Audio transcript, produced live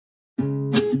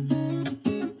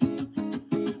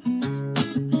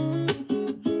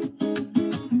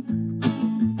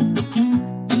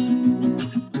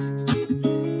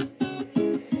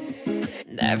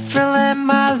feeling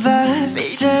my love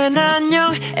이젠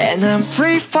안녕 and I'm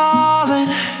free falling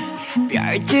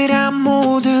별들아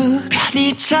모두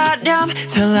편히 차렴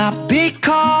till I be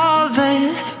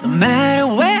calling no matter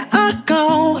where I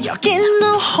go 여긴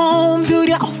no home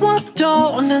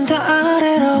두려워도 난 다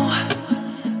아래로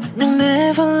안녕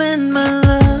Neverland my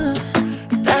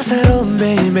love 따사로운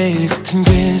매일매일 같은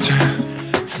계절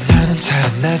소녀는 잘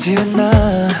안 나지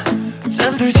않아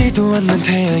잠들지도 않는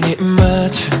태양의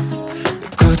입맞춤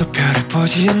누구도 별을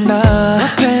보지 않아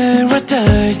My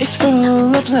paradise is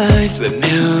full of lies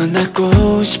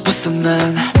외면하고 싶었어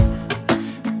난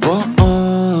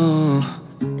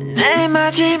내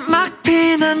마지막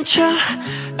피난처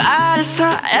말해서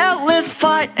at least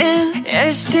flight in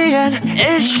It's the end,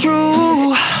 it's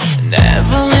true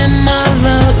Neverland my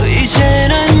love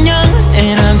이젠 안녕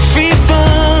and I'm free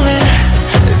falling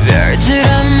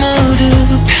별들아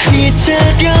모두 편히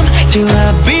차렴 till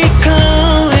I be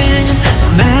calling No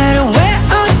matter where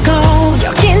I go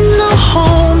여긴 no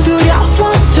home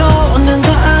두려워도 난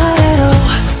더 아래로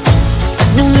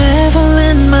안녕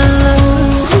Neverland my love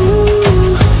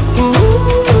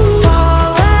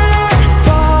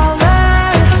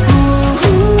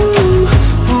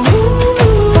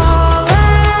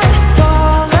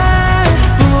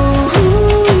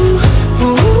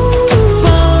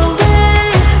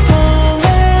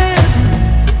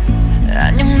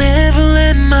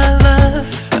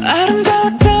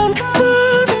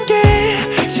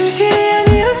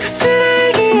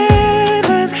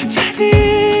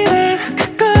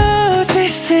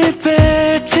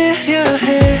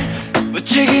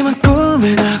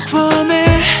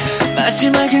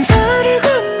마지막 인사를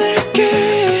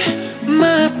건넬게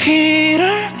My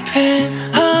Peter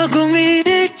Pan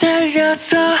허공위를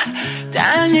달려서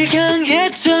땅을 향해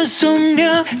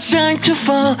전속력 Time to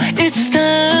fall, it's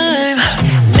time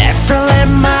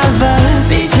Neverland my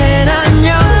love 이젠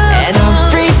안녕 And I'm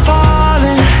free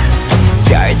falling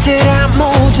별들아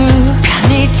모두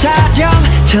편히 차렴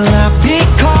Till I be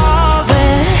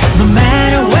calling No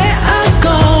matter where I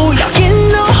go 여긴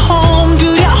no home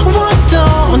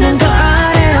두려워도 난 더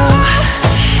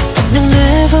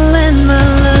Neverland my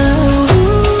love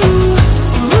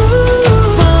falling,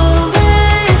 falling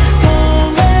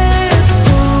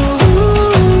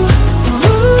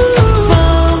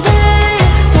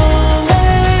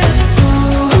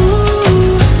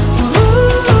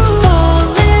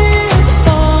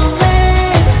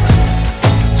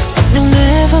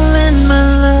Neverland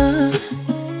my love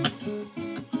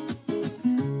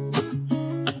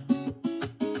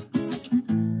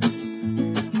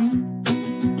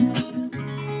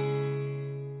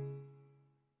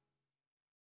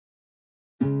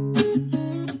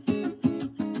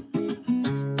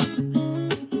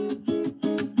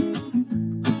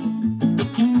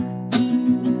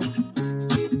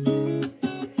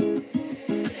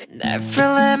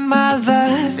Neverland my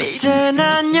love 이젠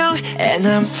안녕 and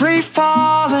I'm free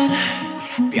falling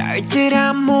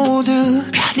별들아 모두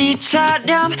편히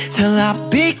차렴 till I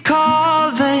be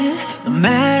calling No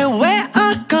matter where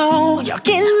I go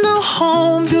여긴 no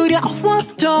home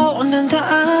두려워도 난 다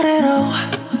아래로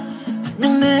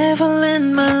안녕 Neverland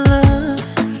my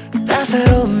love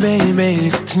따사로운 매일매일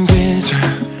같은 계절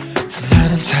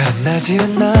소녀는 잘 안 나지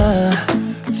않아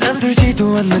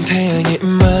잠들지도 않는 태양의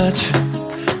입맞춤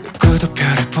누구도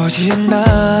별을 보지 않아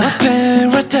My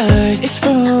paradise is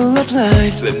full of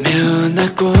lies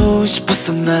외면하고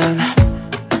싶었어 난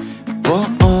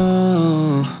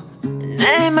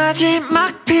내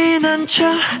마지막 피난처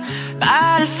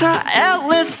말해서 at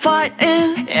least flight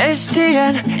in It's the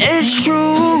end, it's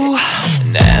true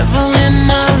Neverland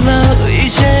my love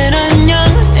이젠 안녕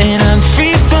And I'm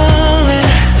free falling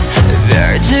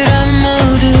별들아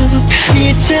모두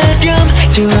편히 차렴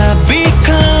Till I be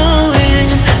calling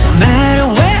No matter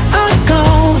where I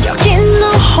go 여긴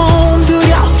no home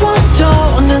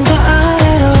두려워도 난 더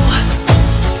아래로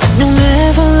안녕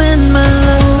Neverland my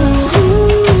love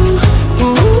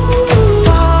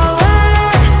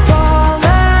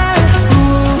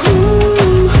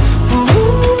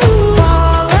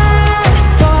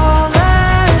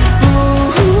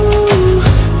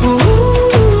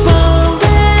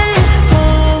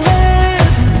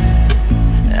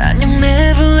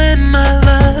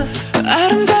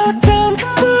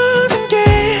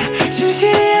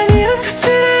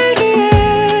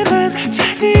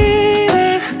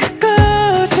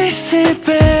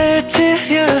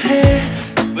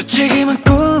무책임한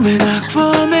꿈을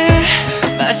낙원해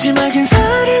마지막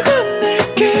인사를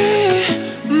건넬게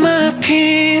My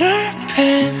Peter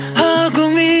Pan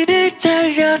허공위를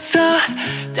달려서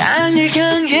땅을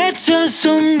향해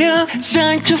전속력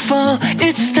Time to fall,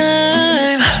 it's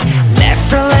time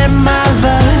Never let my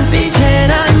love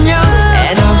이젠 안녕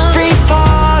And I'm free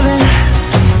falling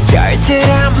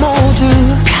별들아 모두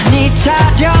편히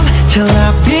자렴 Till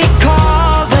I be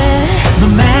calling No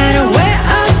matter where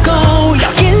I go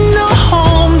여긴 no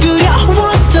home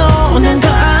두려워도 난 더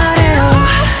아래로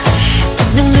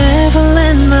그냥 never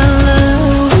let my love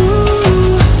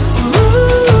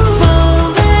falling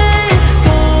falling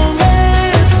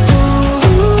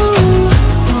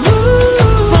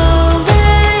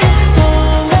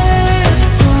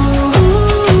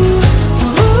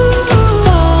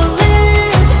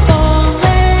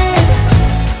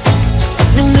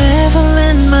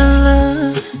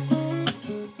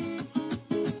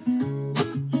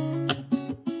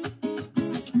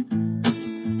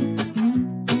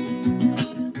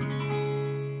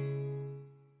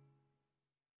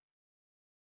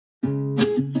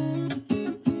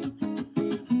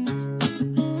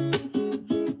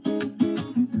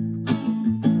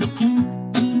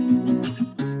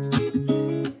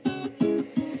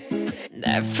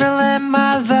Never let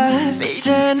my love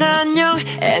이젠 안녕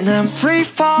And I'm free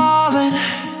falling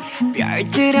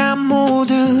별들아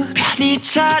모두 편히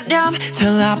자렴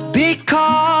Till I be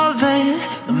calling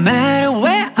No matter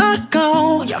where I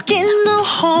go 여긴 no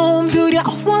home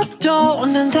두려워도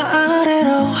난 더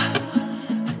아래로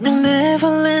그냥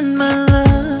never let my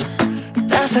love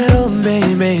따사로운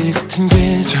매일매일 같은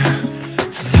계절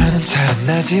소녀는 잘 안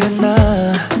나지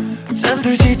않아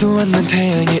잠들지도 않는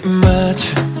태양의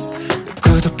입맞춤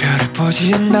누구도 별을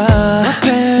보지 않아 My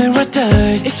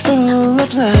paradise is full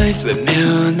of lies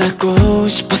외면하고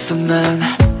싶었어 난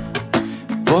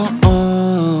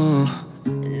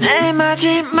내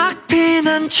마지막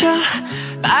피난처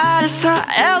말했어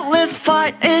at least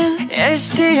fly in It's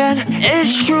the end,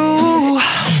 it's true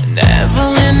Never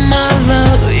let my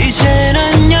love 이젠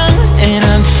안녕 And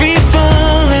I'm free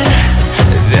falling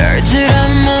별들아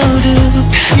모두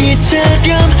편히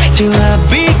자렴 Till I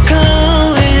be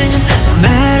calling No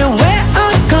matter where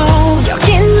I go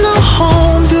여긴 no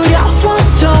home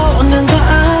두려워도 난 더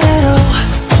아래로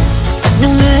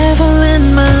그냥 never let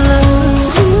my love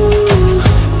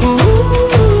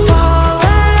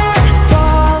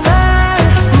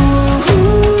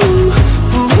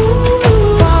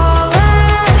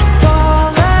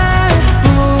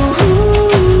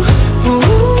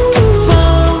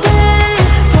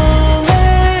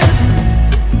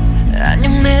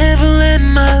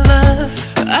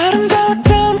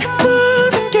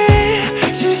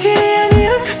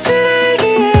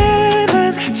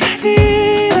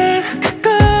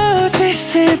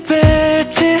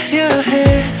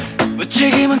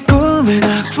무책임한 꿈을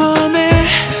낙원해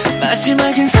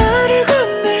마지막 인사를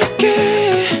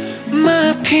건넬게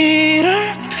My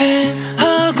Peter Pan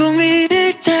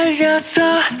허공위를 달려서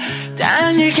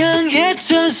땅을 향해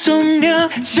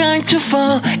전속력 Time to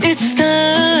fall, it's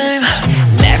time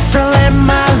Never let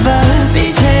my love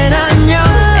이젠 안녕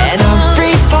And I'm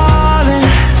free falling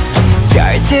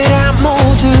별들아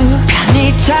모두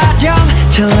편히 자렴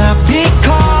Till I be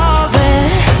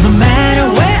calling No matter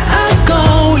where I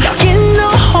go 여긴 no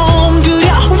home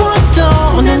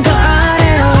두려워도 난 더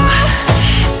아래로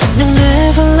그냥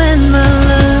never let my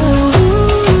love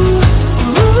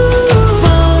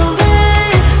falling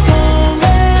falling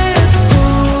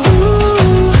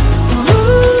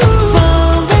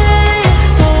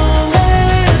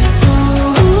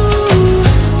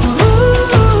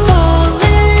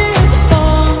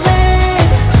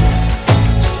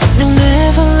그냥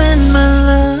never let my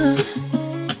love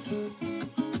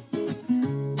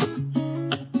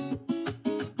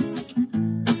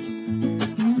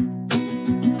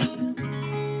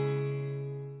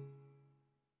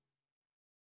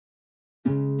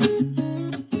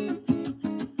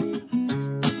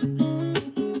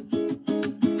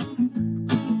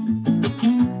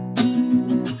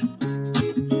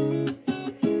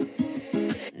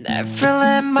Never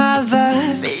let my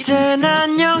love 이젠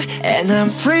안녕 And I'm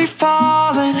free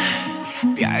falling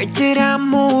별들아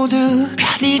모두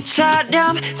편히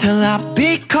자렴 Till I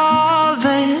be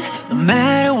calling No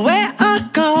matter where I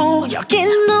go 여긴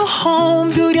no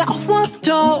home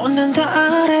두려워도 난 더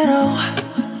아래로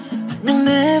그냥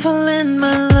never let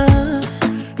my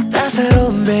love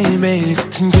따사로운 매일매일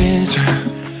같은 계절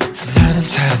소녀는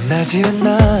잘 안 나지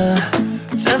않아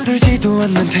잠들지도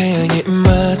않는 태양의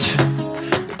입맞춤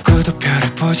누구도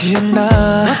별을 보지 않아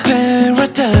My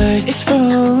paradise is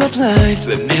full of lies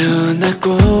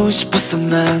외면하고 싶었어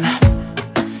난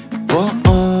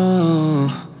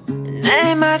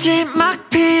내 마지막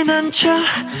피난처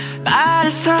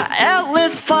말했어 at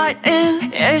least fly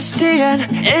in It's the end,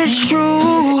 it's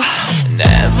true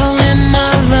Never let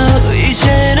my love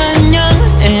이젠 안녕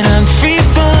And I'm free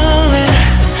falling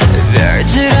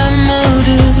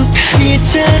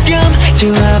편의처럼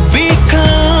till I be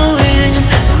calling.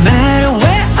 No matter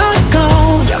where I go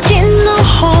여긴 no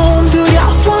home.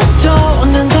 두려워도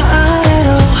난 더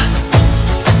아래로.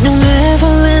 안녕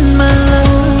Neverland my love.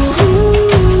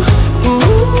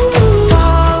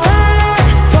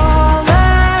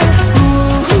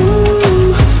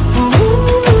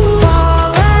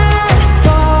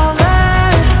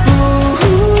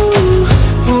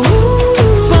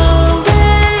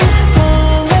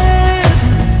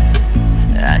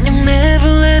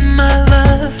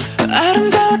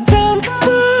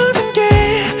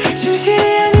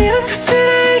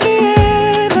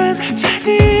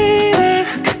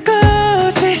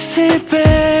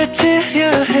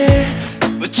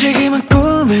 무책임한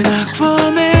꿈을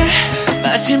낙원해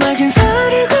마지막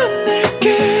인사를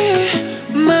건넬게.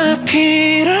 My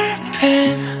Peter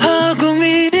Pan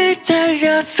허공위를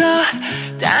달려서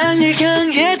땅을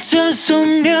향해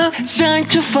전속력. Time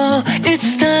to fall,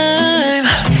 it's time.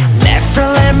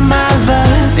 Neverland my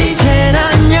love 이젠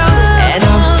안녕. And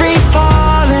I'm free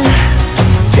falling.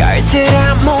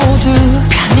 별들아 모두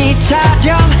편히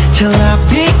자렴 till I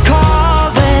be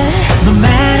calling. No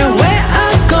matter where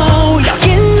I go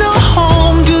여긴 no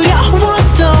home.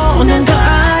 두려워도 난 더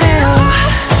아래로.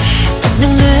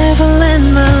 안녕 Neverland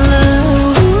my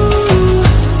love.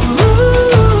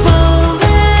 Falling,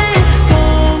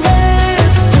 falling.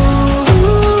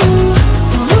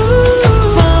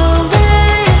 Falling, falling.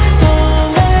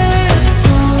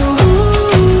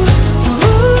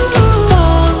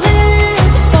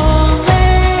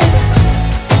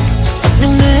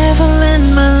 안녕 Neverland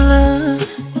my love.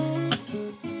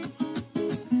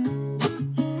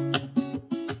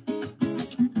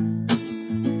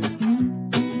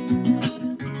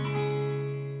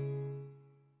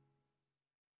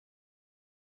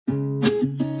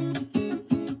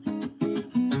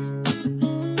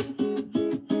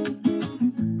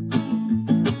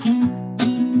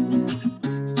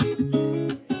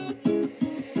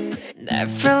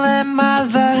 Neverland my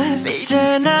love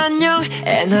이젠 안녕.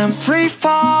 And I'm free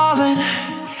falling.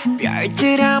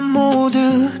 별들아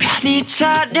모두 편히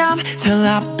차렴 till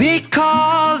I be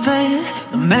calling.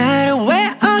 No matter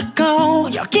where I go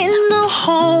여긴 no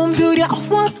home.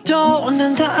 두려워도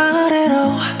난 더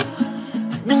아래로.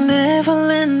 안녕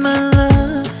Neverland my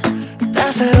love.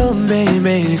 따사로운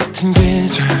매일매일 같은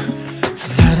계절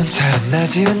소녀는 잘 안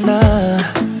나지 않아.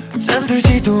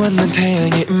 잠들지도 않는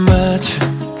태양의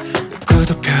입맞춤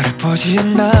누구도 별을 보지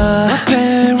않아. My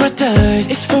paradise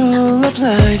is full of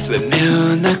lies.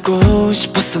 외면하고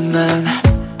싶었어 난.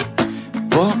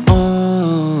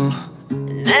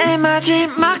 내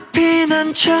마지막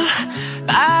피난처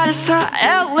말해서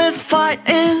at least fly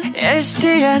in. It's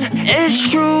the end, it's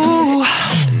true.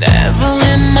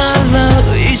 Neverland my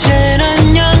love 이젠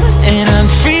안녕. And I'm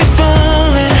free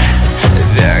falling.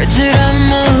 별들아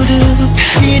모두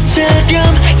편히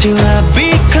자렴 till I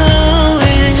be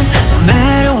calling. No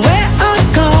matter where I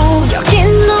go 여긴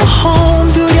no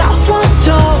home.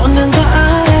 두려워도 난 더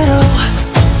아래로.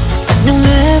 안녕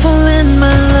Neverland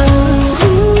my love.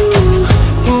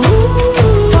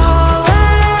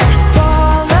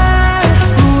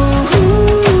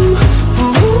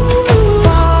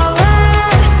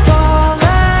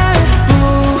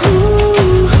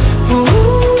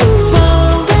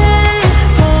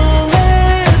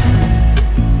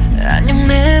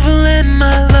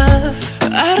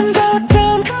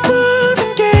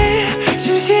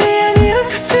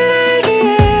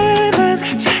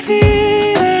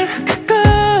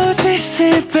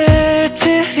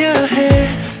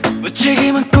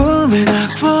 무책임한 꿈을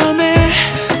낙원해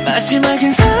마지막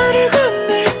인사를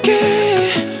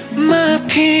건넬게. My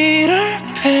Peter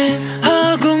Pan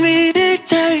허공위를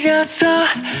달려서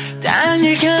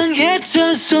땅을 향해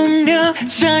전속력.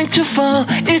 Time to fall,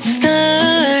 it's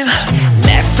time.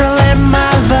 Neverland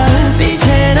my love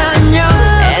이젠 안녕.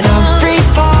 And I'm free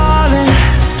falling.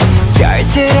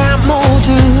 별들아 모두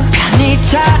편히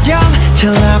자렴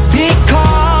till I be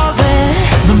calling.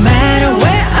 No matter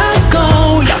where I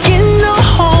go 여긴 no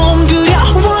home.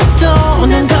 두려워도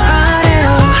난 더 아래로.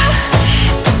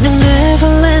 안녕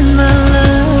Neverland my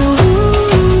love.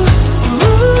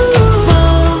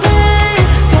 Falling,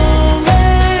 falling.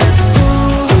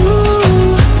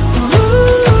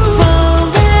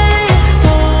 Falling,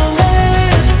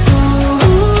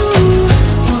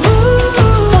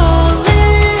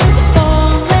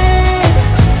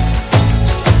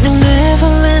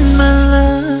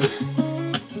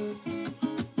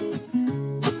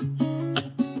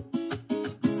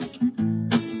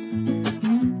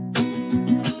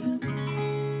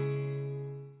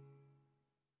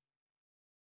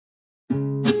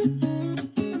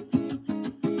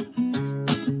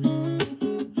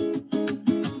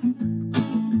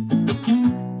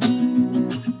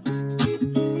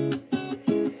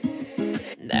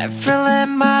 Never let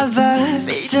my love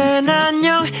이젠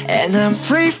안녕 And I'm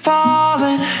free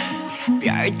falling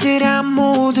별들아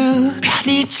모두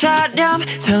편히 차렴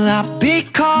Till I be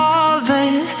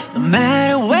calling No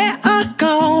matter where I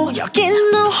go 여긴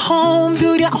no home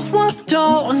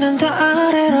두려워도 난 다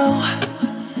아래로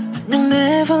안녕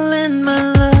never let my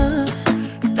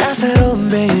love 따사로운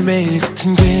매일매일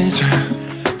같은 계절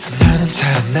소녀는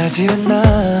잘 안 나지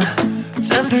않아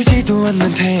잠들지도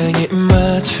않는 태양의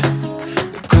입맞춤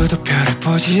누구도 별을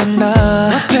보지 않아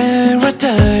My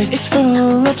paradise is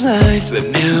full of lies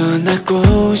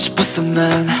외면하고 싶었어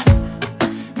난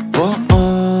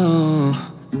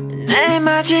내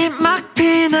마지막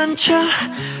피난처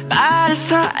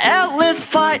말했어 at least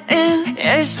fly in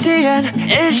It's the end,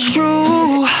 it's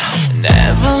true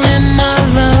Never let my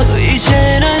love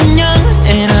이젠 안녕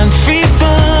And I'm free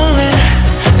falling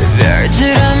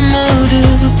별들아 모두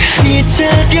편히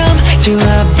차렴 Till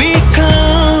I be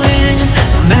calling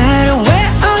No matter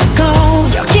where I go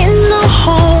여긴 no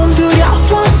home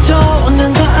두려워도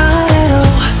난 더 아래로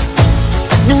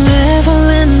안녕 never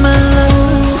let my love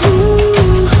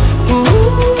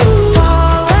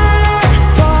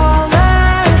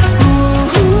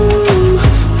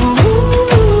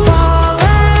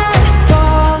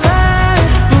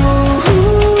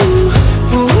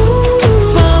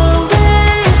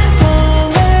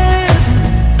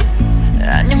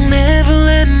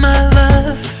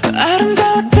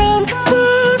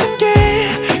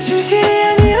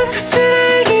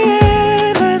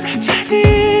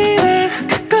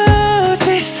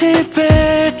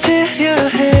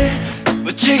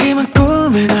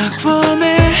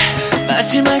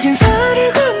마지막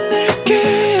인사를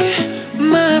건넬게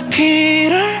My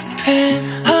Peter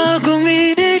Pan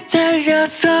허공위를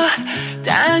달려서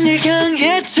땅을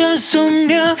향해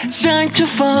전속력 Time to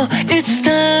fall, it's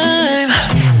time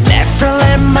Never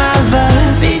let my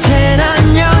love 이젠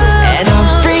안녕 And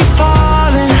I'm free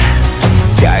falling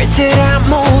별들아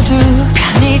모두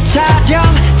편히 차렴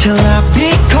Till I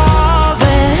be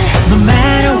calling No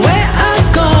matter where I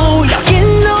go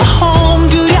여긴 no home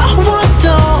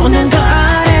두려워도 난 더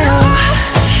아래로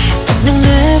안녕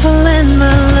never let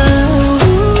my love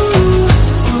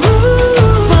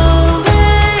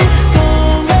falling,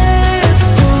 falling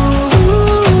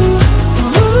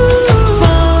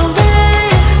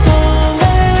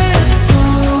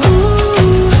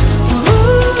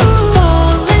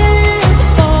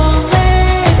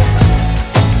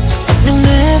안녕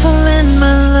never let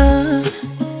my love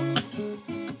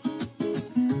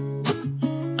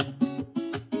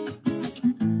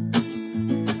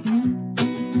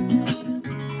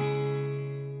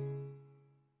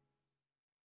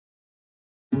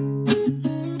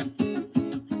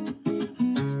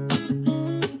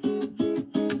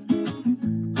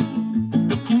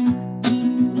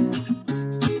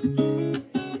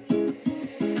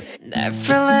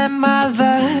Never let my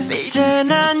love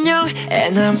이젠 안녕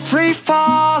And I'm free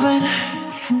falling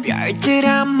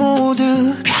별들아 모두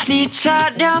편히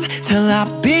차렴 Till I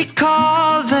be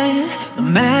calling No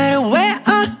matter where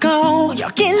I go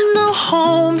여긴 no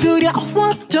home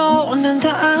두려워도 난 더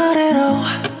아래로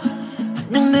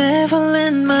안녕 never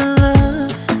let my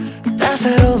love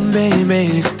따사로운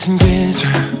매일매일 같은 계절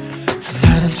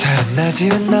소녀는 잘 안 나지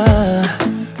않아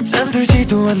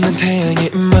잠들지도 않는 태양의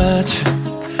입맞춤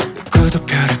누구도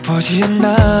별을 보지 않아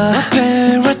My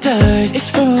paradise is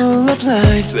full of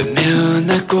lies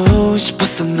외면하고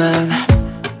싶었어 난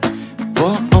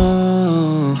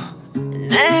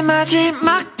내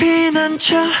마지막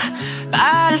피난처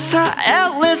말했어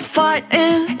at least fly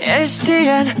in It's the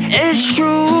end, it's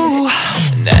true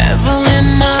Never let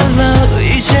my love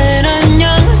이젠 안녕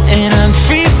And I'm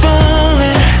free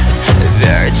falling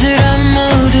별들아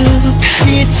모두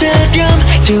편히 차렴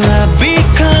Till I be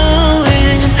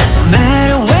calling No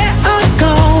matter where I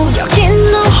go 여긴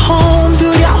no home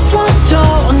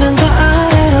두려워도 난 더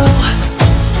아래로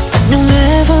안녕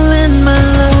never let my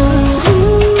love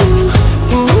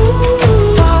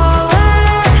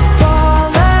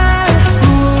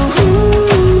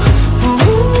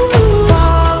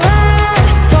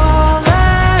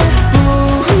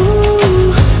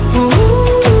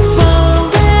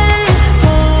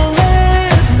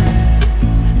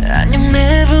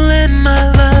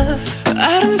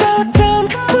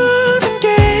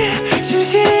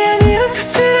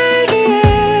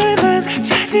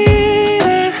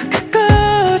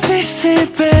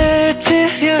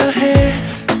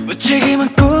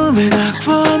무책임한 꿈을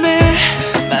낙원해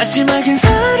마지막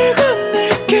인사를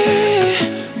건넬게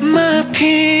My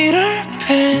Peter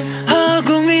Pan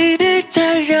허공위를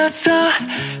달려서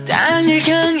땅을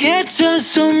향해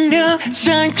전속력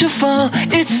Time to fall,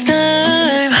 it's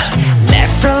time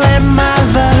Neverland my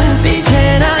love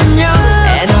이젠 안녕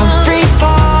And I'm free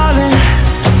falling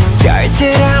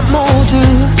별들아 모두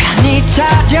편히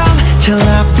자렴 Till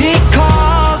I be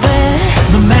calling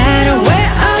No matter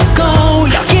where I go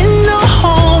여긴 no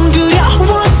home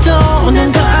두려워도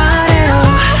난 더 아래로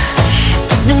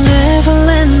그냥 never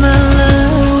let my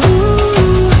love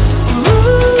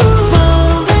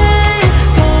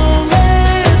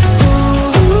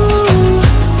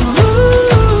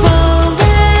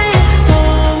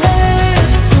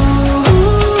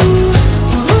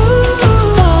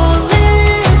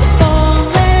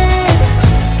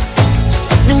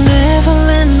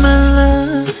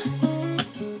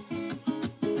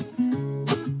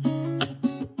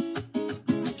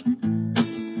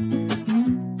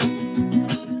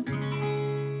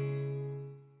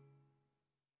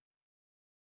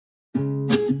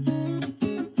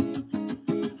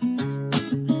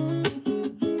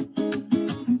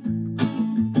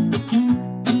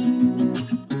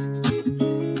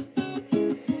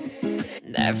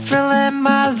Never let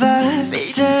my love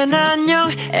이젠 안녕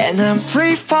And I'm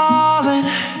free falling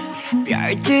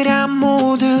별들아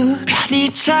모두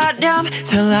편히 자렴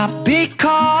Till I be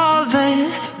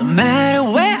calling No matter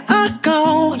where I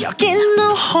go 여긴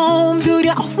no home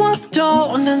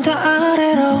두려워도 난 더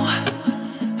아래로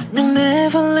그냥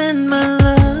never let my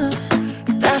love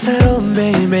따사로운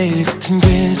매일매일 같은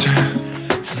계절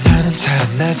소녀는 잘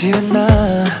안 나지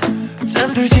않아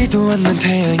잠들지도 않는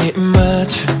태양의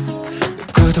입맞춤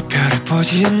누구도 별을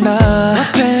보지 않아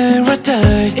My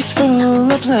paradise is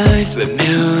full of lies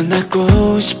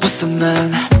외면하고 싶었어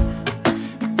난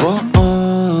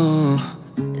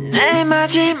내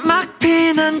마지막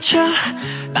피난처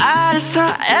말해서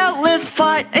at least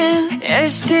fly in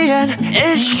It's the end,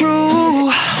 it's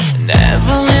true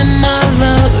Never let my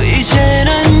love 이젠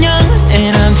안녕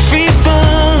And I'm free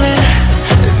falling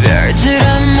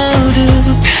별들아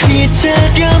모두 편히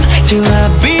자렴 Till I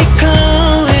be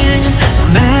calling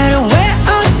No matter where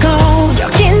I go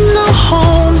여긴 no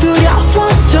home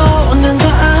두려워도 난 더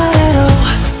아래로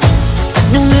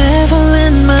그냥 never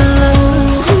let my love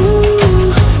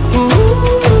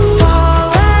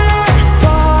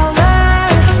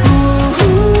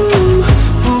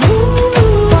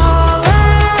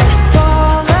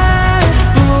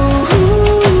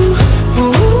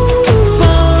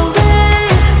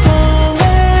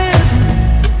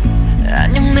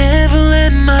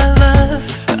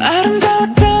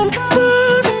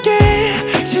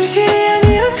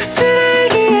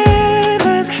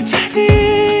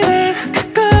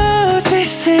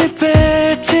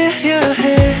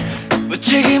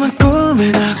무책임한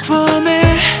꿈에 낙원해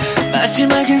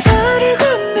마지막 인사를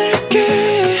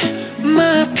건넬게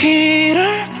My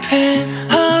Peter Pan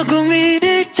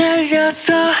허공위를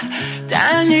달려서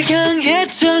땅을 향해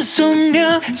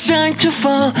전속력 Time to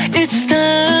fall, it's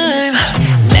time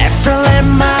Never let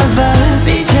my love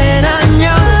이젠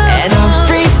안녕 And I'm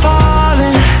free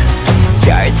falling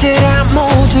별들아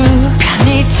모두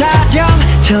편히 자렴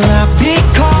Till I be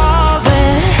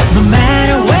calling No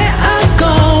matter where I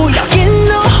go 여긴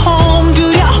no home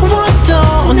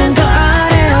두려워도 난 더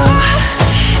아래로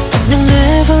그냥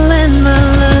never let my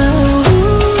love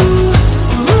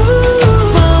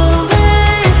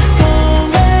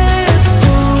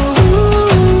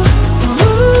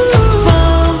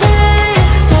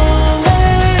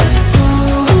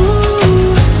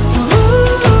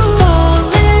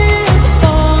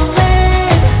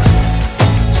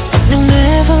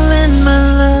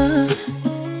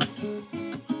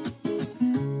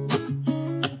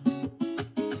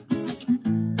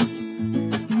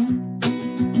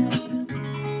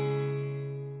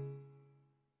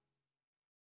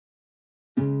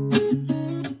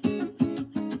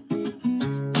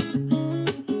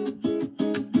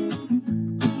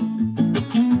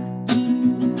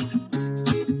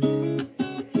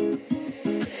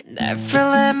Never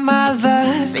let my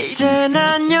love 이젠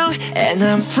안녕 And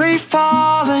I'm free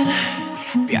falling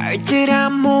별들아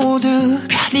모두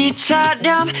편히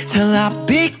자렴 Till I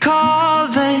be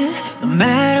calling No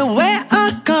matter where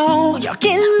I go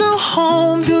여긴 no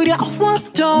home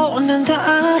두려워도 난 더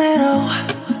아래로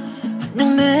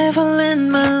그냥 never let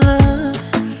my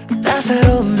love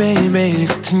따사로운 매일매일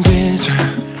같은 계절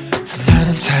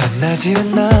소녀는 잘 안 나지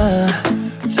않아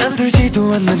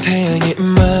잠들지도 않는 태양의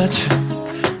입맞춤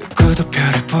누구도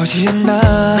별을 보지 않아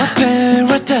My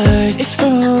paradise is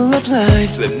full of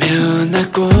lies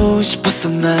외면하고 싶었어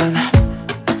난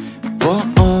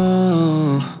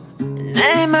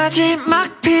내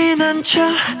마지막 피난처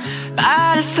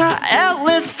말해서 at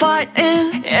least fly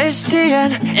in It's the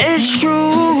end, it's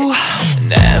true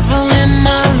Never let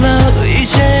my love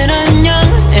이젠 안녕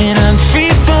And I'm free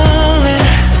falling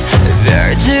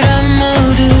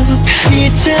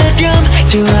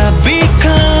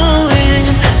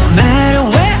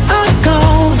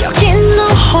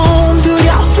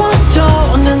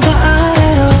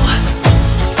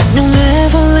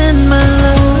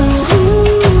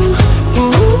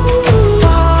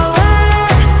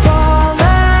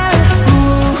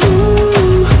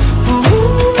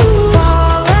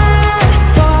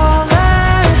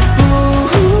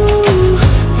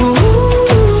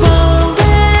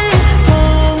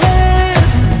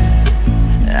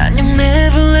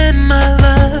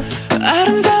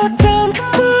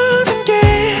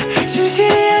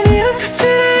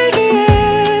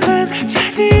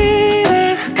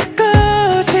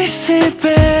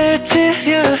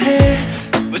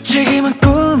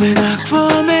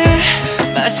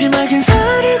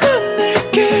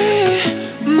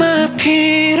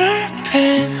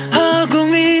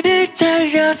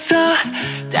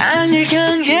땅을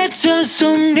향해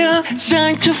전속력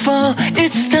Time to fall,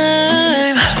 it's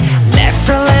time.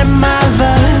 Neverland my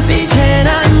love 이젠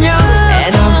안녕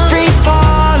And I'm free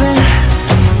falling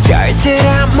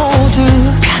별들아 모두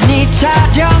편히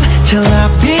자렴 Till I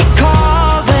be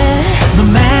calling No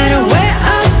matter where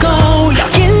I go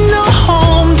여긴 no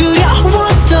home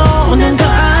두려워도 난 더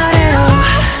아래로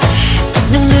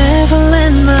그냥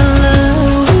Neverland my love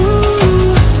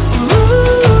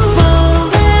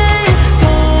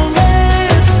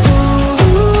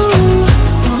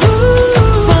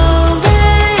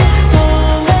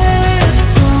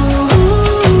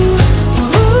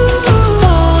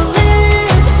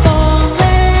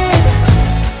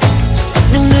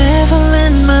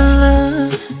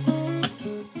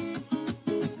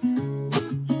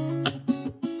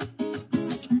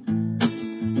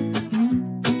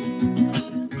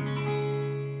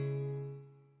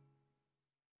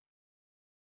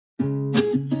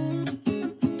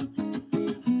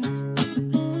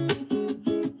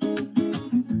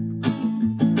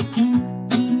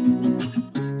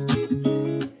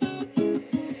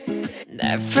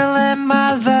Neverland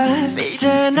my love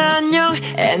이젠 안녕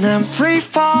And I'm free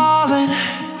falling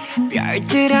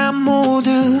별들아 모두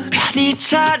편히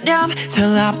자렴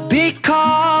Till I be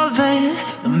calling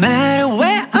No matter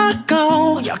where I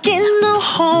go 여긴 no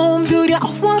home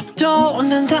두려워도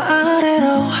난 더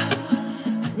아래로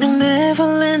그냥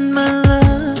Neverland my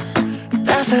love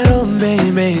따사로운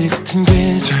매일매일 같은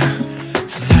계절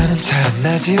소녀는 잘 안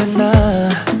나지 않아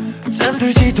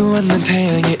잠들지도 않는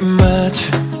태양의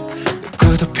입맞춤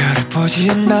누구도 별을 보지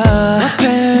않아 My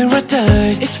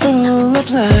paradise is full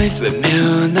of lies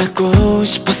외면하고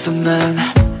싶었어 난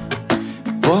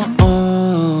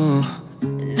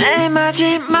내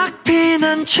마지막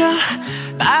피난처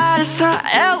말했어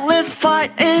at least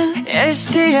flight in It's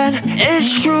the end,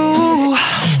 it's true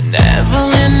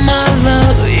Neverland my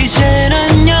love 이젠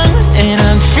안녕 And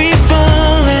I'm free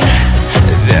falling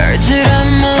별들아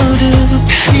모두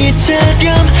편히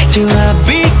자렴 Till I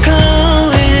be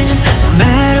calling No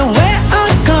matter where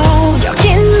I go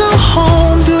여긴 no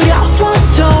home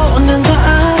두려워도 난 더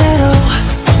아래로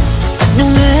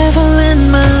그냥 Neverland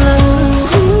my love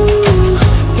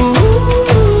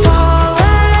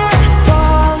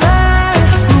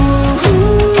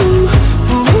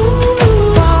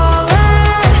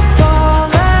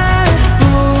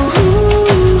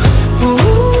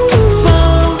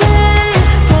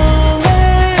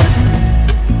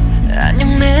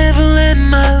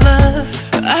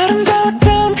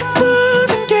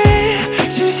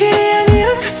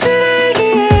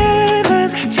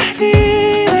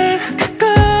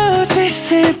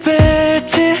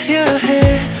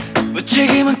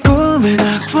무책임한 꿈에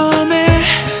낙원해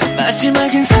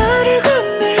마지막 인사를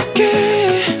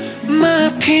건넬게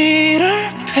My Peter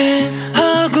Pan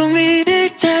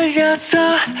허공위를 달려서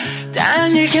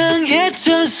땅을 향해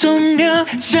전속력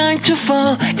Time to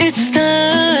fall, it's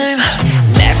time.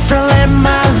 Neverland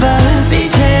my love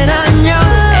이젠 안녕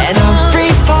And I'm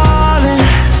free falling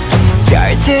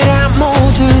별들아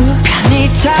모두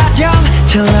편히 자렴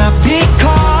Till I be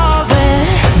calling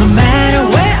No matter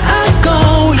where I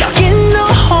go 여긴 no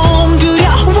home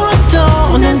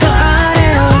두려워도 난 더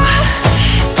아래로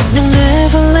그냥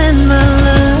Neverland my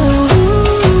love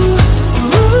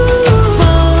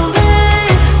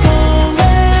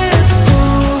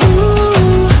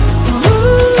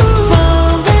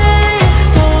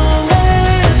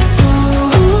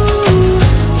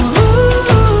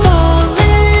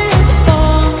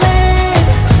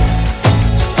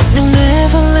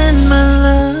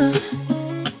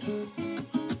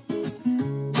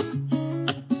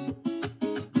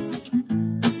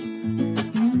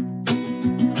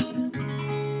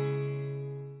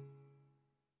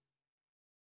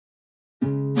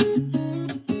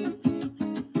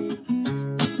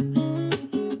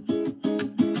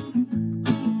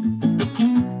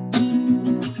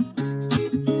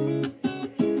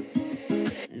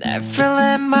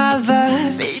Neverland my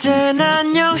love 이젠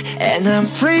안녕 And I'm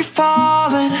free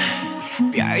falling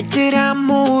별들아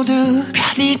모두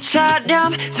편히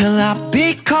자렴 Till I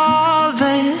be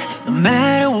calling No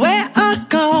matter where I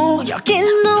go 여긴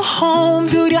no home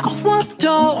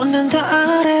두려워도 난 더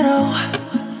아래로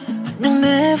그냥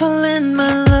Neverland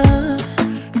my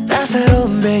love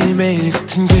따사로운 매일매일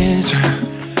같은 계절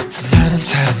소녀는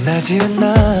잘 안 나지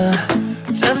않아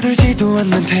잠들지도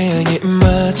않는 태양의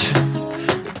입맞춤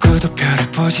누구도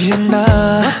별을 보지 않아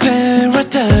My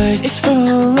paradise is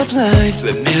full of lies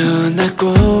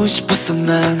외면하고 싶었어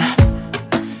난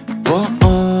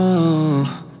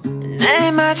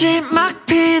내 마지막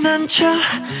피난처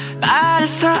But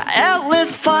it's a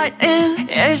endless fight in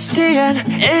it's the end,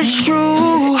 it's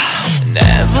true.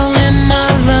 Neverland my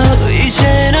love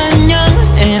이젠 안녕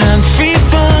and I'm free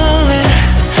falling.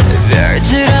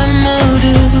 별들아 모두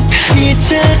편히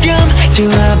자렴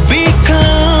till I be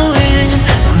calling.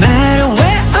 No matter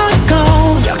where I go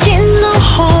여긴 no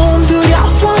home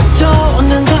두려워도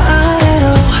난 더 아래로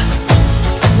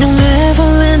안녕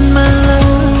Neverland my love.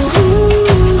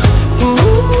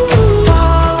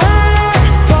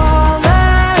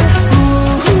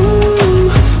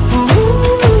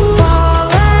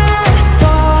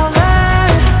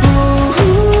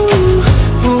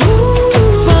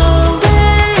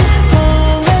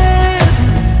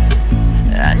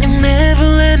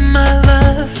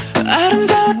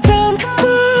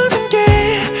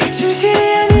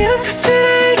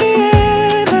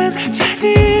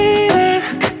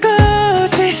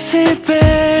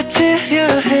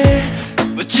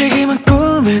 무책임한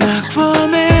꿈을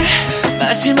낙원해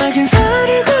마지막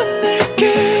인사를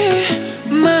건넬게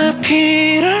My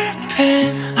Peter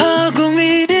Pan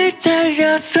허공위를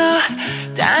달려서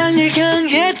땅을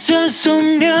향해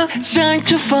전속력 Time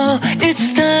to fall,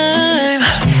 it's time.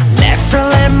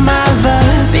 Neverland my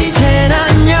love 이젠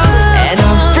안녕 and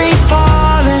I'm free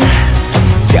falling.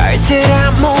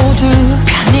 별들아 모두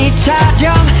편히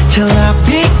자렴 till I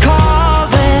be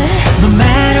calling. No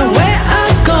matter where I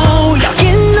go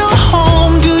여긴 no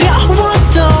home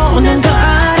두려워도 난 더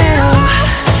아래로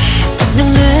안녕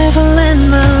Neverland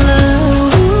my love.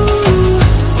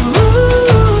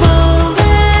 Falling,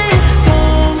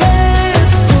 falling,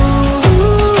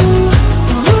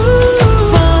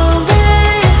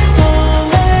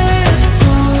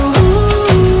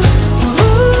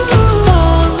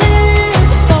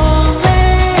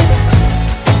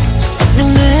 안녕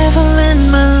Neverland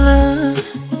my love.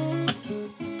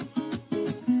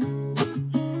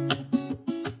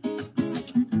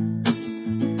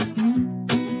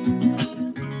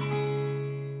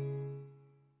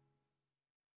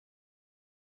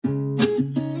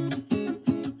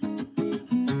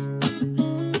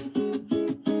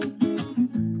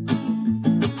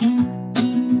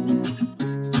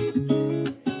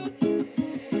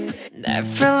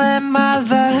 Neverland my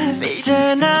love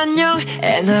이젠 안녕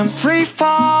and I'm free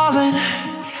falling.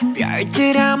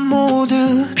 별들아 모두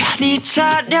편히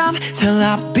자렴 till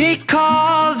I be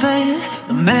calling.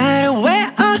 No matter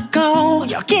where I go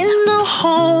여긴 no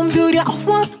home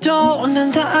두려워도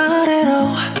난 더 아래로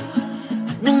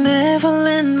안녕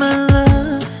Neverland my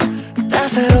love.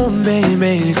 따사로운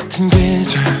매일매일 같은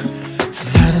계절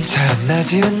소녀는 잘 안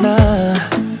나질 않아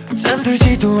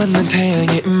잠들지도 않는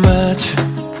태양의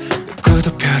입맞춤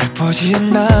누구도 별을 보지 않아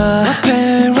My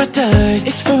paradise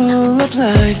is full of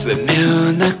lies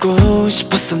외면하고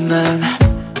싶었어 난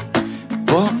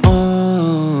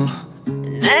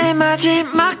내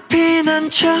마지막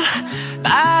피난처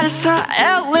But it's a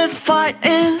endless fight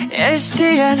in it's the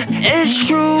end, it's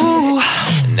true.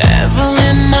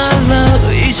 Neverland my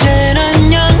love 이젠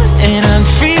안녕 and I'm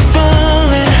free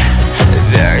falling.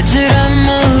 별들아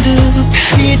모두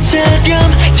편히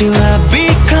자렴 till I be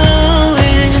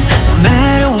calling. No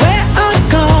matter where I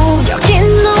go 여긴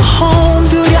no home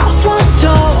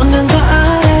두려워도 난 더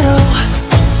아래로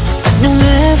안녕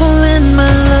Neverland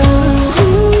my love.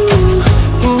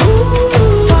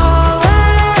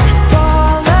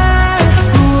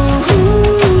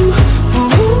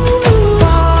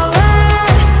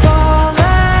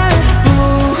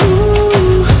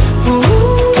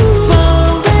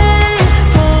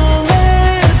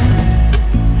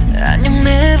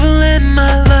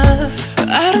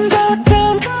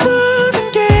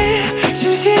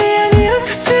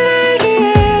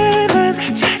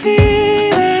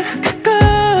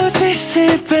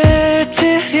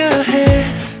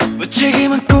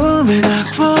 무책임한 꿈을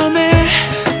낙원해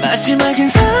마지막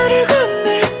인사를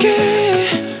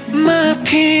건넬게 My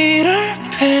Peter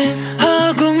Pan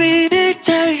허공위를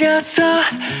달려서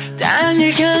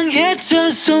땅을 향해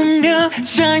전속력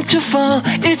Time to fall,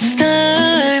 it's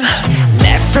time.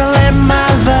 Neverland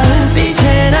my love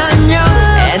이젠 안녕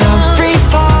and I'm free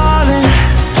falling.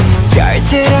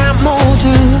 별들아 모두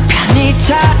편히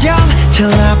자렴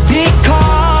till I be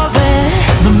calling.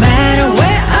 No matter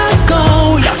where I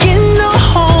go 여긴 no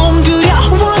home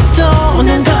두려워도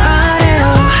난 더 아래로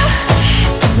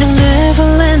안녕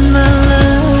Neverland my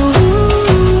love.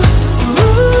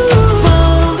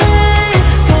 Falling,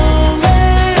 falling, falling,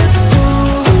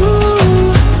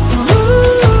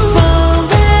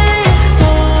 falling, falling.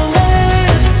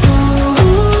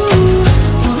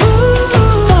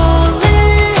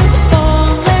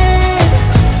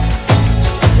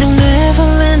 안녕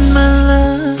Neverland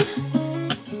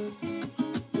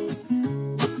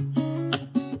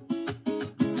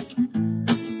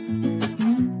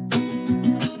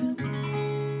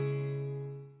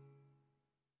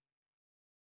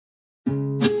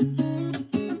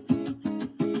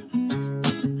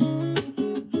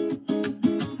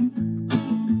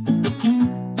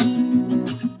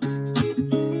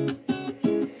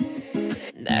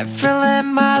Neverland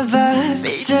my love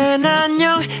이젠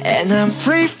안녕 And I'm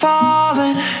free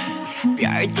falling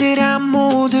별들아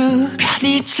모두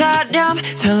편히 차렴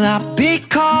Till I be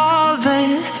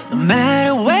calling No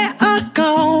matter where I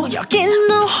go 여긴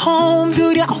no home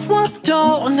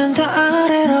두려워도 난 더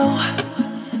아래로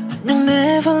안녕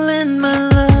Neverland my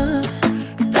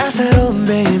love 따사로운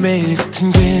매일매일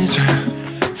같은 계절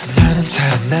소녀는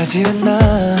잘 안 나지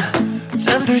않아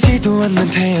잠들지도 않는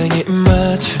태양의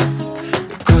입맞춤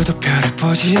누구도 별을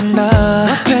보지 않아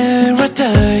My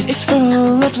paradise is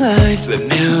full of lies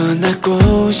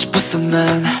외면하고 싶었어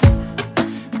난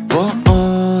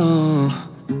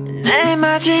내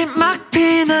마지막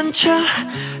피난처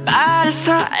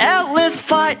말해서 at least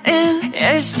fly in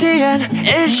It's the end,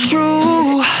 it's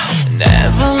true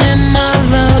Never let my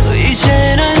love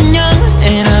이젠 안녕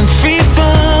And I'm free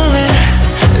falling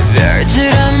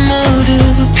별들아 모두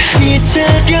편히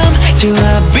차렴 Till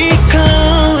I be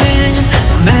calling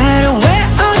No matter where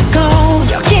I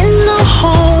go 여긴 no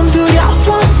home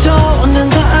두려워도 난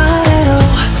더 아래로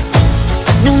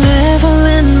안녕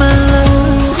Neverland my love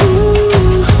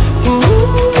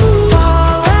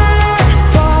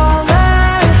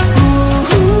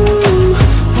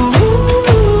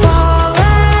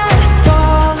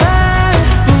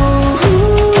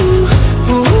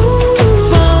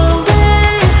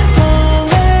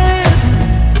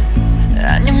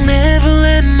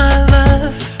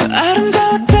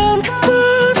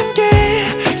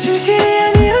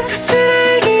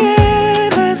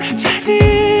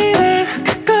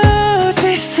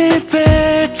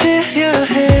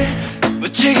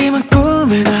무책임한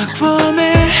꿈을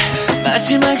낙원해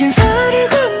마지막 인사를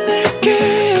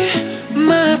건넬게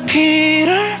My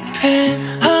Peter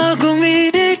Pan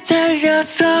허공위를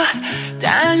달려서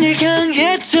땅을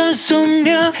향해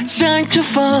전속력 Time to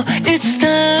fall, it's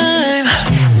time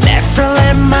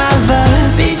Neverland my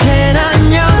love 이젠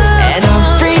안녕 And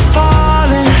I'm free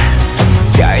falling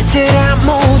별들아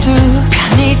모두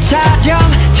편히 차렴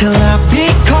Till I be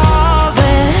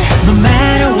calling No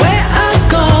matter where I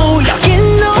go 여긴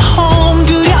no home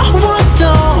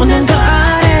두려워도 난 더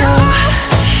아래로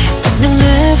안녕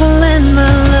Neverland my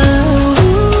love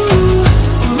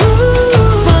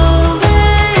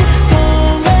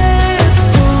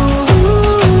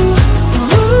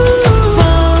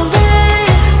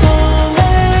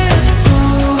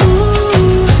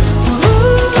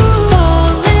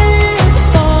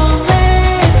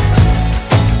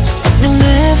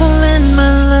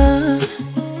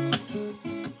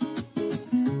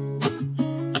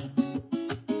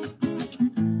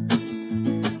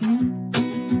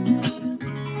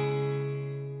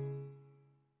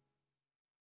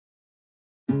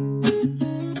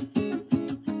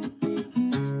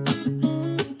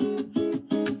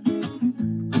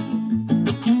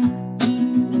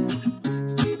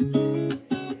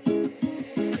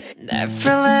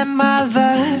Neverland my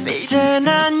love 이젠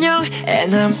안녕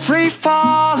And I'm free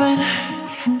falling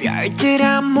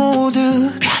별들아 모두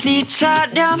편히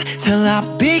차렴 Till I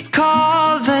be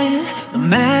calling No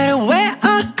matter where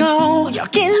I go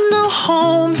여긴 no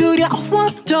home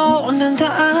두려워도 난 더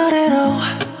아래로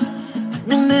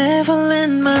안녕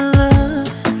Neverland my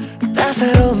love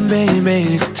따사로운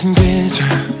매일매일 같은 계절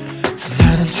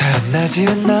소녀는 잘 안 나지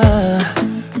않아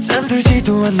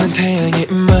잠들지도 않는 태양의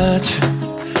입맞춤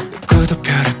누구도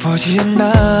별을 보지 않아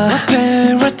My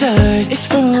paradise is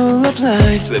full of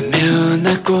lies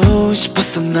외면하고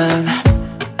싶었어 난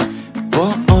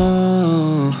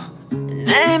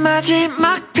내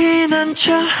마지막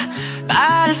피난처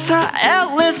말해서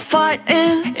at least fly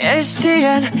in It's the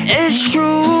end, it's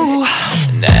true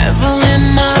Never let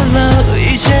my love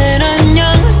이젠 안녕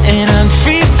And I'm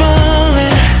free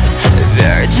falling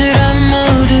별들아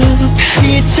모두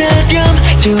편히 차렴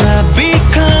Till I be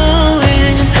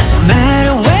calling No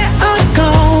matter where I go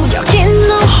여긴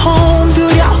no home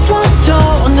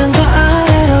두려워도 난 더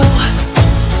아래로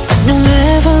안녕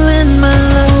Neverland my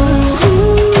love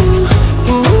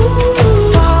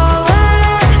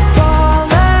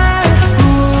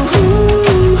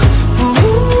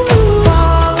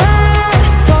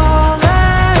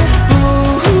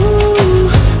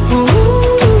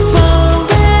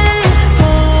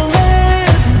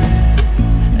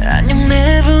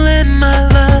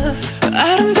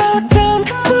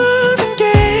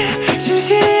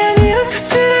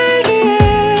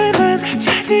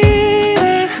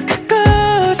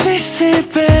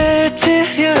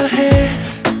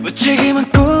무책임한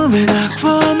꿈을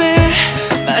낙원해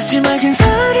마지막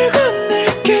인사를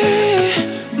건넬게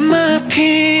My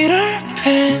Peter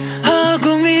Pan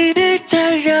허공위를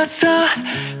달려서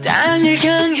땅을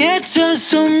향해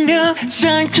전속력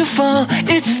Time to fall,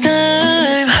 it's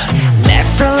time.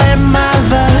 Neverland my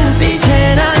love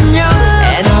이젠 안녕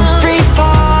And I'm free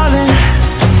falling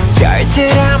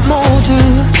별들아 모두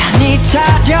편히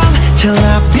자렴 Till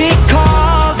I be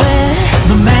calling.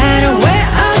 No matter where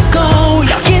I go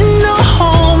여긴 no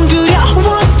home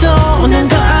두려워도 난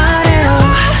더 아래로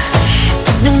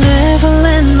그냥 never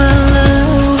let my love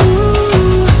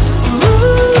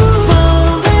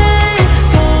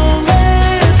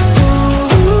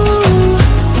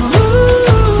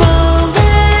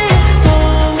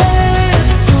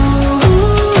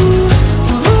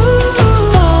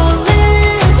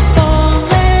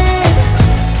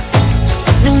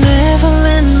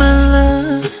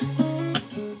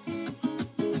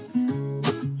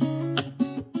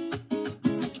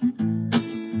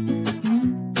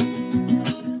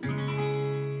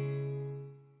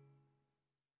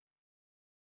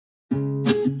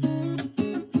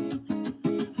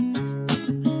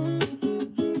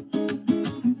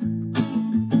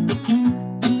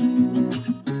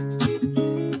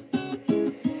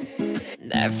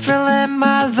Neverland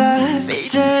my love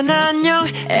이젠 안녕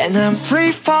And I'm free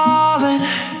falling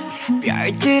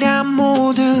별들아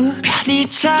모두 편히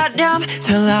자렴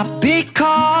Till I be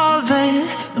calling.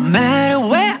 No matter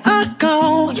where I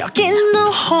go 여긴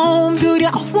no home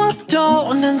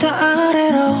두려워도 난 더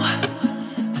아래로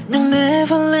그냥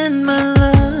Neverland my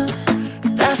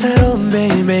love. 따사로운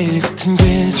매일매일 같은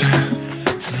계절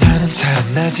소녀는 잘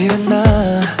안 나지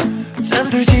않아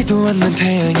잠들지도 않는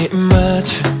태양의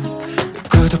입맞춤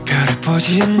누구도 별을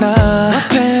보지 않아. My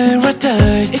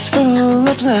paradise is full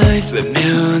of lies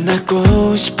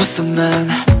외면하고 싶었어 난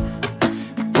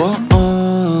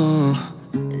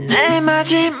내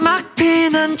마지막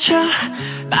피난처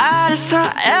말했어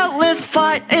at least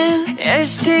fly in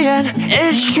It's the end,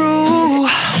 it's true.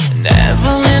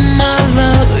 Never let my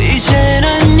love 이젠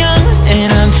안녕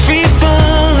And I'm free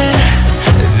falling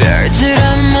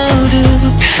별들아 모두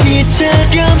편히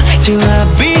자렴 Till I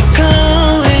be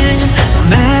calling. No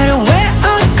matter where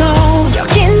I go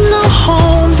여긴 no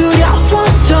home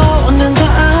두려워도 난 더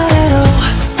아래로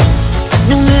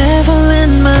그냥 never let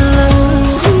my love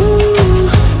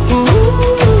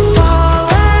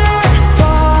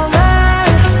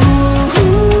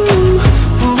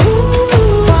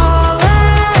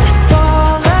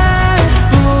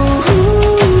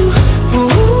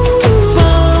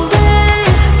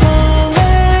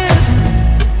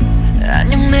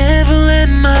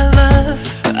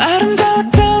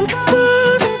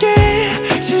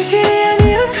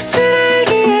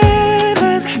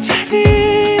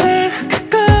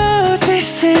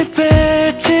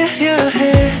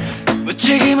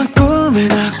무책임한 꿈에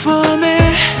낙원해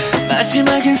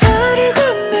마지막 인사를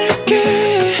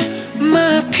건넬게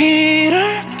My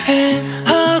Peter Pan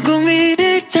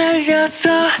허공위를 달려서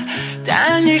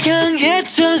땅을 향해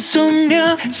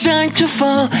전속력 Time to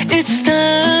fall, it's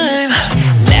time.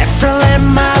 Never let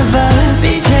my love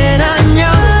이젠 안녕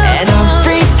And I'm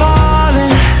free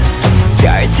falling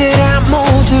별들아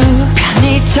모두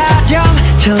편히 자렴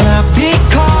Till I be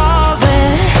calling.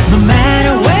 No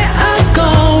matter where I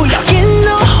go 여긴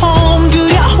no home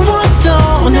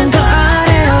두려워도 난 더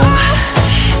아래로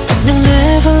그냥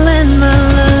never let my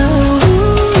love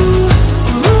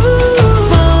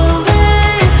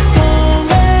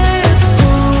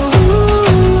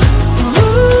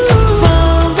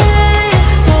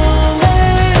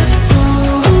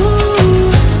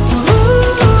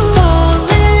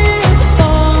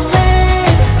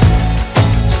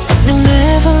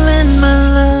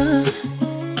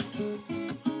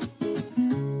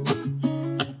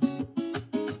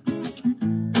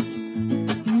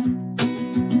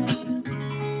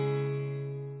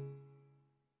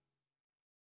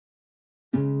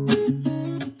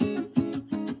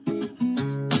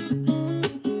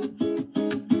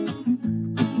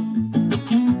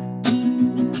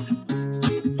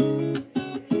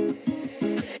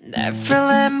Never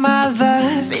let my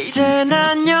love 이젠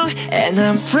안녕 And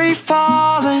I'm free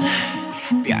falling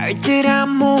별들아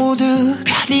모두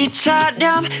편히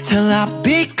자렴 Till I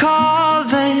be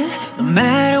calling. No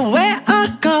matter where I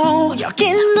go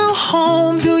여긴 no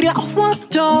home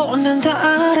두려워도 난 더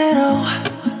아래로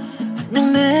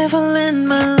그냥 never let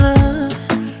my love.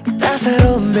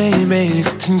 따사로운 매일매일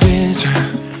같은 계절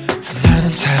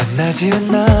소녀는 잘 안 나지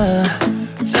않아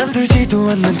잠들지도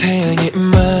않는 태양의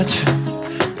입맞춤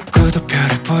누구도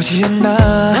별을 보지 않아.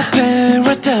 My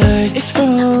paradise is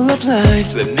full of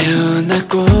lies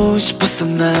외면하고 싶었어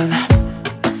난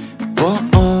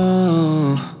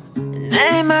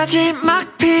내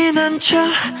마지막 피난처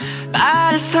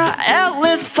말했어 at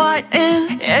least fly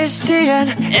in It's the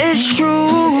end, it's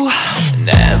true.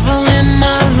 Neverland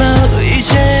my love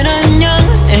이젠 안녕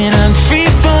And I'm free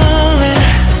falling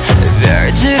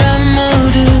별들아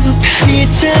모두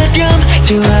편히 자렴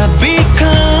Till I be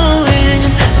calling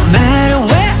No matter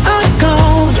where I go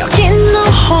여긴 no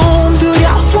home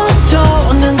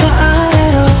두려워도 난 더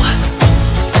아래로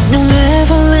안녕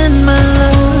Neverland my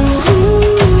love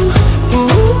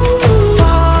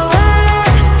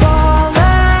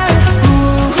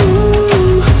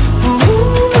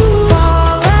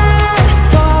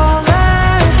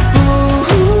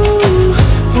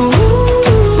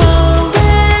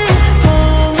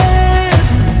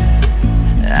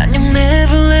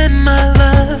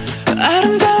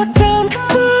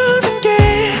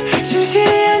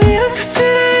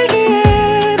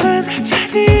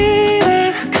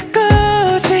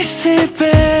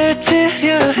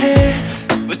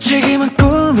무책임한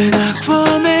꿈을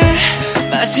낙원해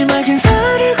마지막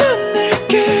인사를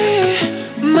건넬게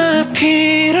My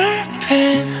Peter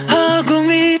Pan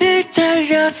허공위를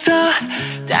달려서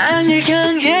땅을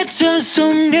향해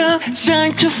전속력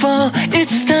Time to fall,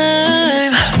 it's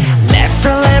time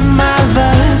Neverland my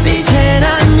love 이젠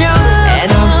안녕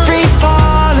And I'm free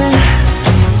falling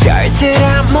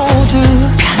별들아 모두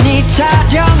편히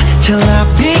자렴 Till I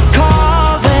be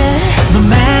calling No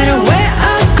matter where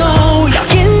I go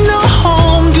여긴 no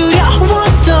home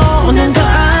두려워도 난 더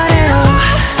아래로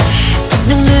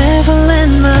안녕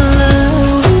Neverland my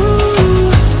love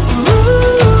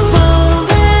Falling, falling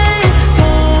Falling,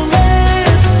 falling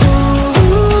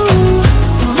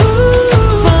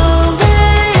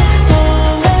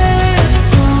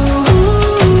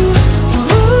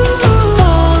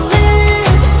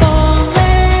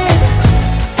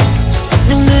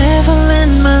안녕 Neverland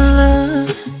my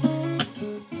love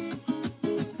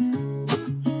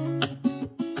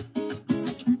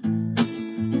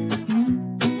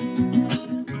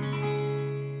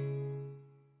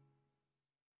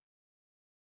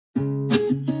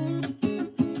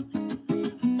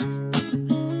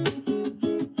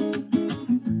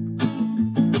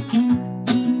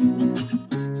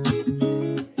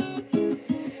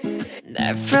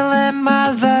Neverland my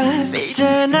love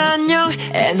이젠 안녕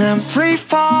And I'm free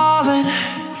falling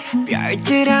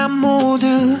별들아 모두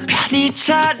편히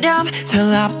자렴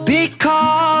Till I be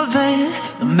calling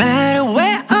No matter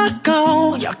where I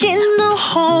go 여긴 no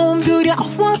home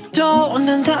두려워도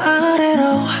난 더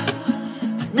아래로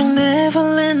안녕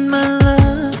Neverland my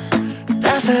love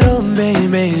따사로운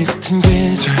매일매일 같은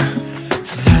계절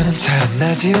소녀는 잘 안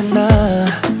나지 않아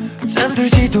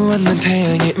잠들지도 않는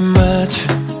태양의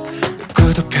입맞춤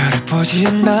누구도 별을 보지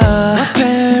않아 My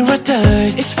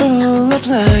paradise is full of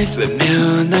lies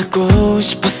외면하고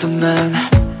싶었어 난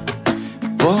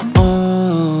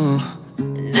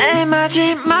내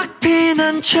마지막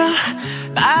피난처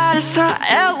말해서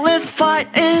at least fly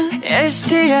in It's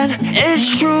the end,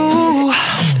 it's true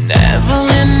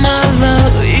Neverland my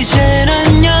love 이젠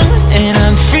안녕 And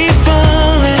I'm free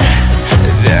falling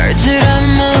별들아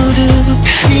모두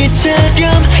편히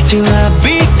자렴 Till I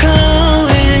be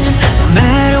calling No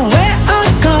matter where I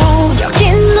go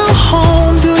여긴 no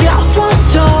home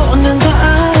두려워도 난 더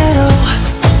아래로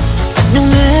안녕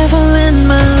Neverland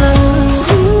my love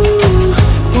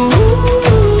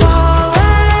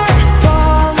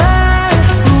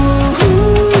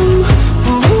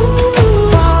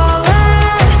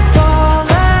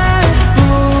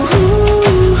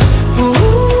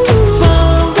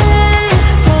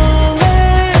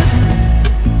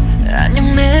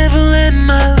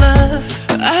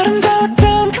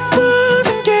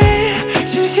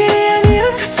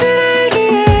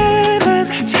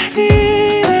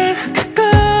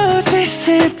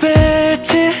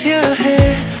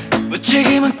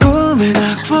무책임한 꿈을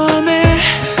낙원해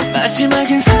마지막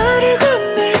인사를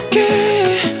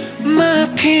건넬게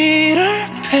My Peter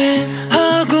Pan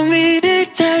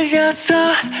허공위를 달려서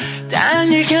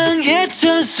땅을 향해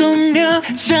전속력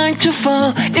Time to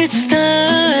fall, it's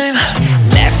time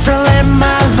Neverland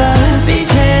my love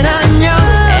이젠 안녕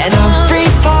And I'm free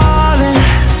falling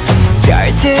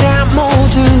별들아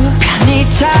모두 편히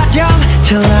자렴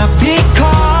Till I be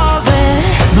calling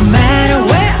No matter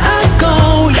where I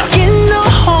go 여긴 no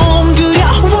home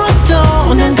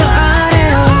두려워도 난 더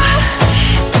아래로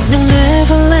안녕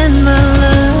Neverland my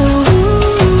love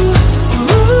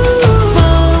Falling,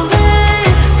 falling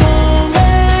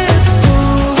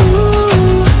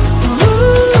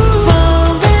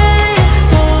Falling,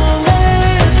 falling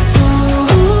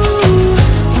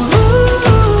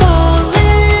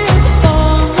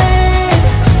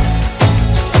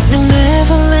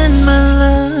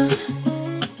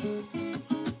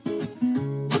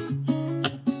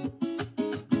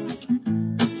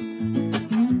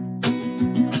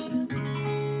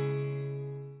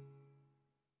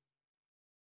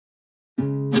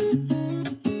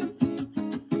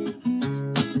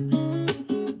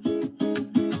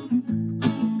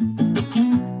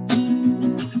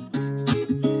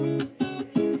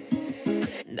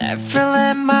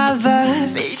Neverland my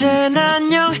love 이젠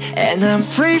안녕 And I'm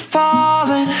free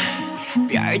falling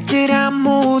별들아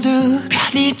모두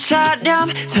편히 차렴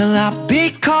Till I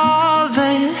be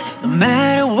calling No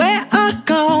matter where I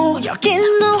go 여긴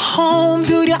no home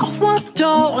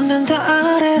두려워도 난 다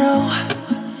아래로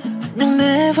안녕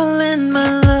Neverland my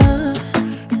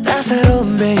love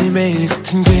따사로운 매일매일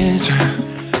같은 계절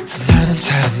소녀는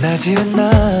잘 안 나지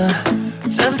않아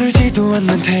잠들지도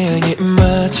않는 태양의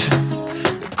입맞춤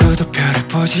누구도 별을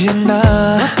보지 않아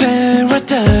My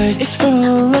paradise is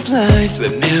full of lies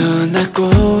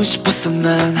외면하고 싶었어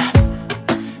난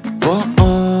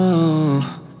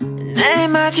내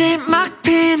마지막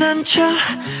피난처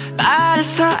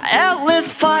말했어 at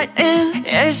least flight in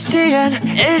It's the end,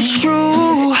 it's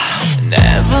true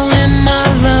Neverland my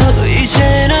love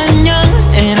이젠 안녕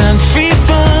And I'm free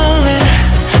falling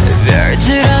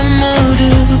별들아 모두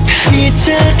편히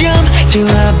차렴 Till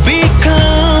I be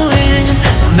calling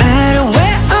No matter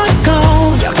where I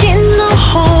go 여긴 no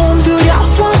home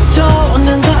두려워도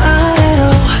난 더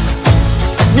아래로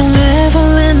안녕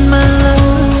Neverland my love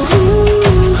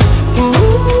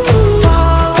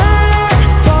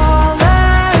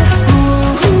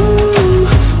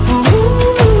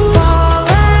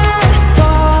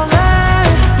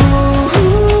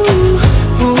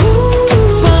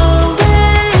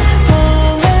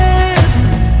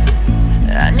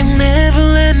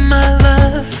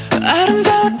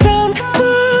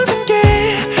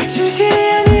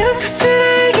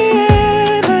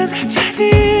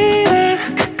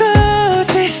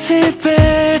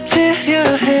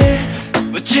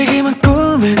무책임한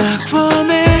꿈에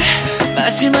낙원해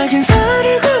마지막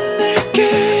인사를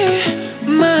건넬게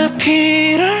My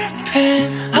Peter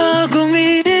Pan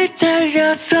허공위를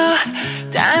달려서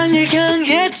땅을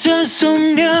향해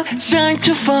전속력 Time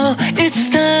to fall, it's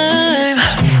time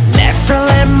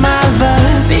Neverland my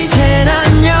love 이젠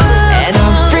안녕 And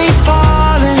I'm free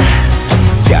falling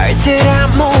별들아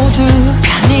모두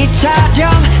편히 차렴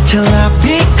Till I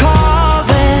be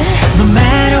calling No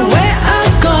matter where I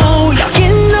go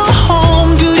여긴 no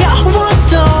home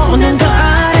두려워도 난 더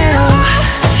아래로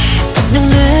안녕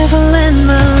Neverland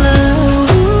my love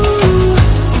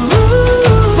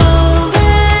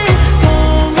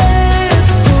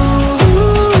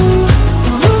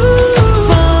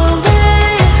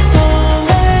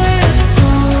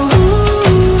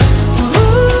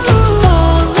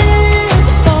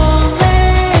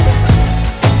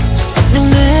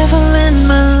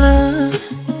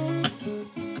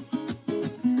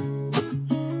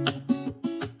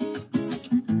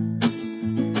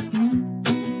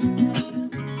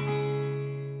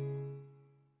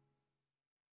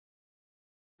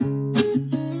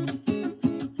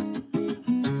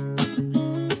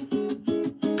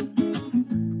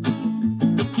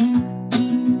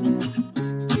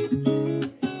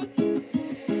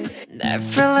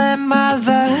Neverland my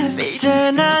love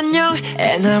이젠 안녕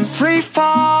And I'm free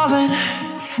falling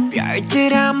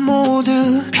별들아 모두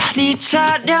편히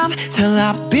차렴 Till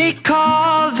I be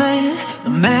calling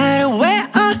No matter where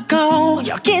I go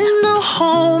여긴 no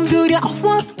home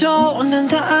두려워도 난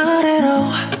다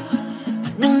아래로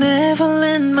안녕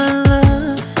Neverland my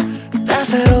love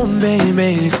따사로운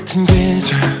매일매일 같은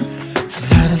계절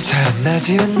소녀는 잘 안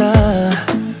나지 않아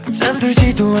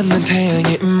잠들지도 않는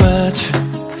태양의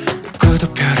입맞춤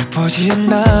누구도 별을 보지 않아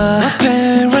My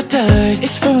paradise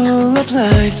is full of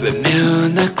lies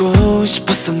외면하고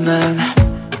싶었어 난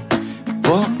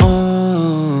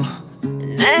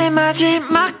내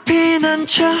마지막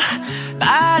피난처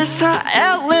말했어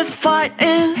at least flight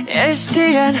in It's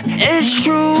the end, it's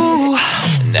true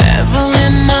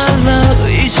Neverland my love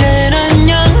이젠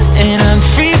안녕 And I'm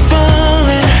free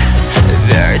falling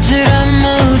별들아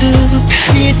모두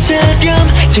편히 차렴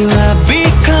Till I be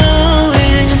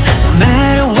calling No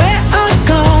matter where I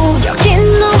go 여긴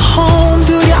no home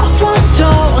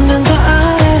두려워도 난 더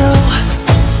아래로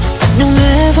안녕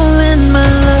Neverland my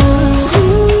love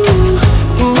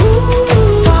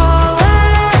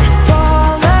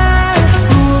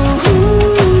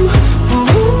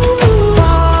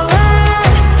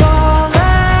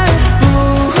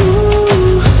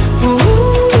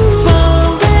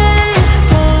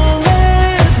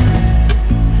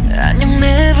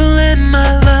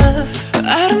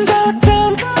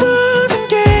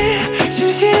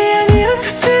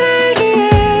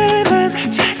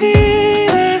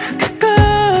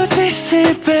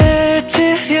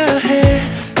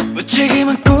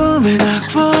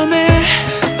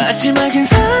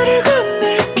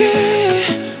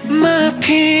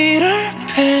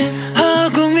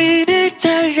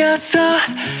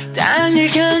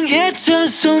땅을 향해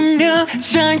전속력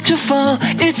Time to fall,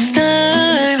 it's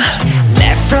time.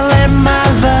 Neverland my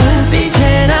love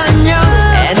이젠 안녕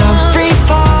And I'm free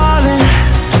falling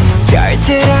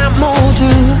별들아 모두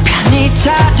편히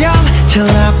자렴 Till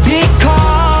I be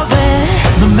calling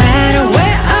No matter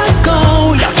where I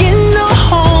go 여긴 no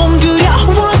home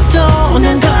두려워도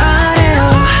난 더 아래로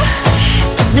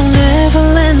안녕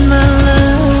Neverland my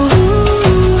love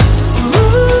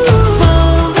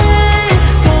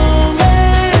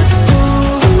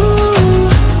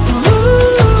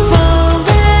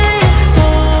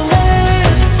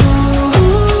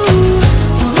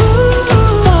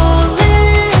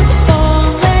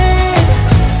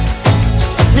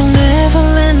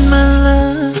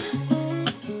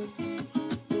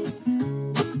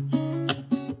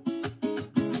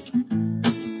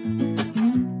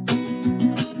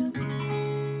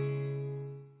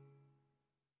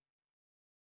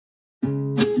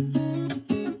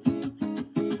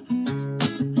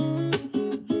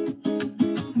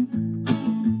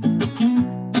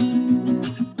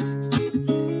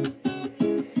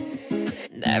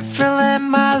Neverland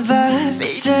my love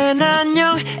이젠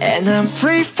안녕 And I'm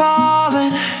free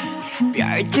falling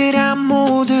별들아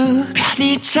모두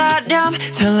편히 자렴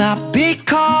Till I be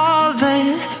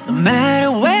calling No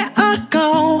matter where I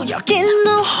go 여긴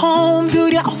no home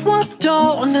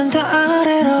두려워도 난 더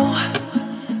아래로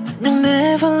안녕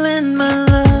Neverland my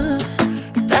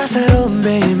love 따사로운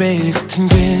매일매일 같은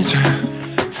계절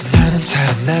소녀는 잘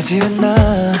안 나지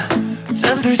않아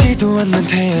잠들지도 않는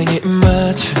태양의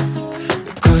입맞춤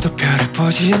누구도 별을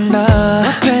보지 않아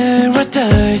My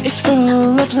paradise is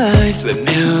full of lies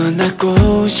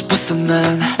외면하고 싶었어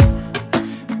난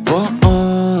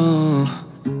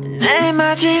내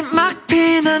마지막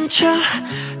피난처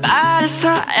말했어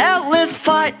at least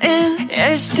fly in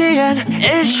It's the end,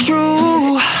 it's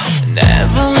true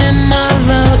Neverland my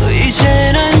love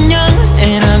이젠 안녕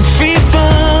And I'm free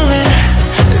falling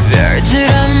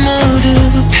별들아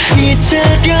모두 편히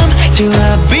자렴 Till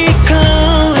I be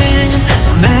calling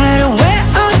No matter where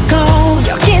I go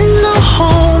여긴 no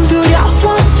home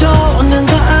두려워도 난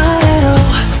더 아래로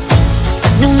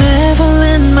안녕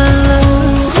Neverland my love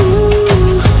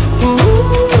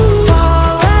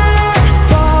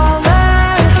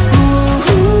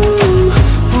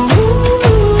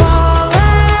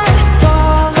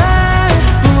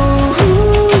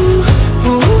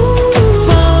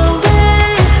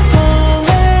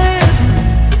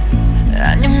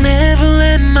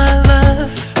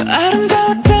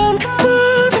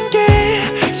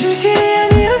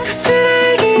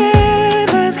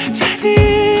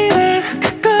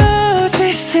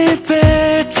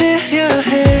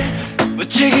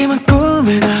무책임한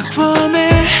꿈을 낙원해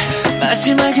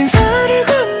마지막 인사를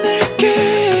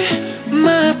건넬게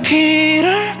My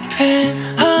Peter Pan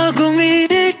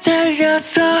허공위를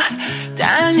달려서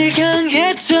땅을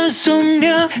향해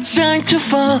전속력 Time to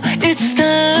fall, it's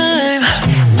time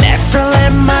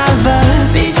Neverland my love